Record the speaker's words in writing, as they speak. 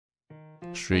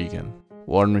streaking.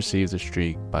 One receives a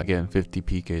streak by getting 50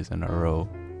 PKs in a row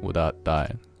without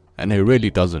dying. And it really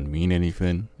doesn't mean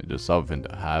anything. It's just something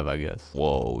to have, I guess.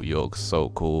 Whoa, you're so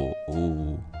cool.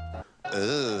 Ooh.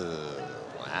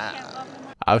 Wow.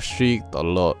 I've streaked a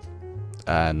lot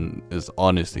and it's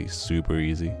honestly super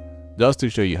easy. Just to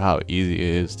show you how easy it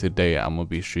is, today I'm gonna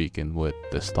be streaking with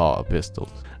the starter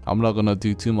pistols. I'm not gonna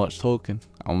do too much talking.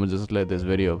 I'm gonna just let this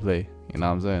video play. You know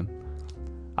what I'm saying?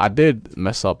 I did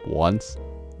mess up once.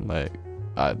 Like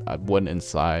I went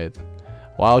inside.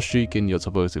 While streaking, you're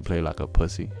supposed to play like a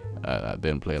pussy. I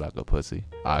didn't play like a pussy.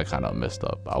 I kind of messed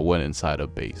up. I went inside a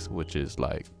base, which is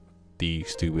like the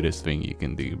stupidest thing you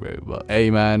can do, bro. But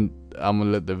hey man, I'm gonna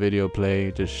let the video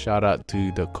play. Just shout out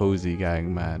to the Cozy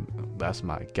gang, man. That's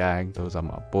my gang. Those are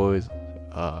my boys.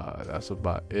 That's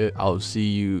about it. I'll see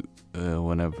you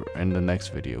whenever in the next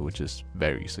video, which is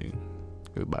very soon.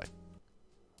 Goodbye.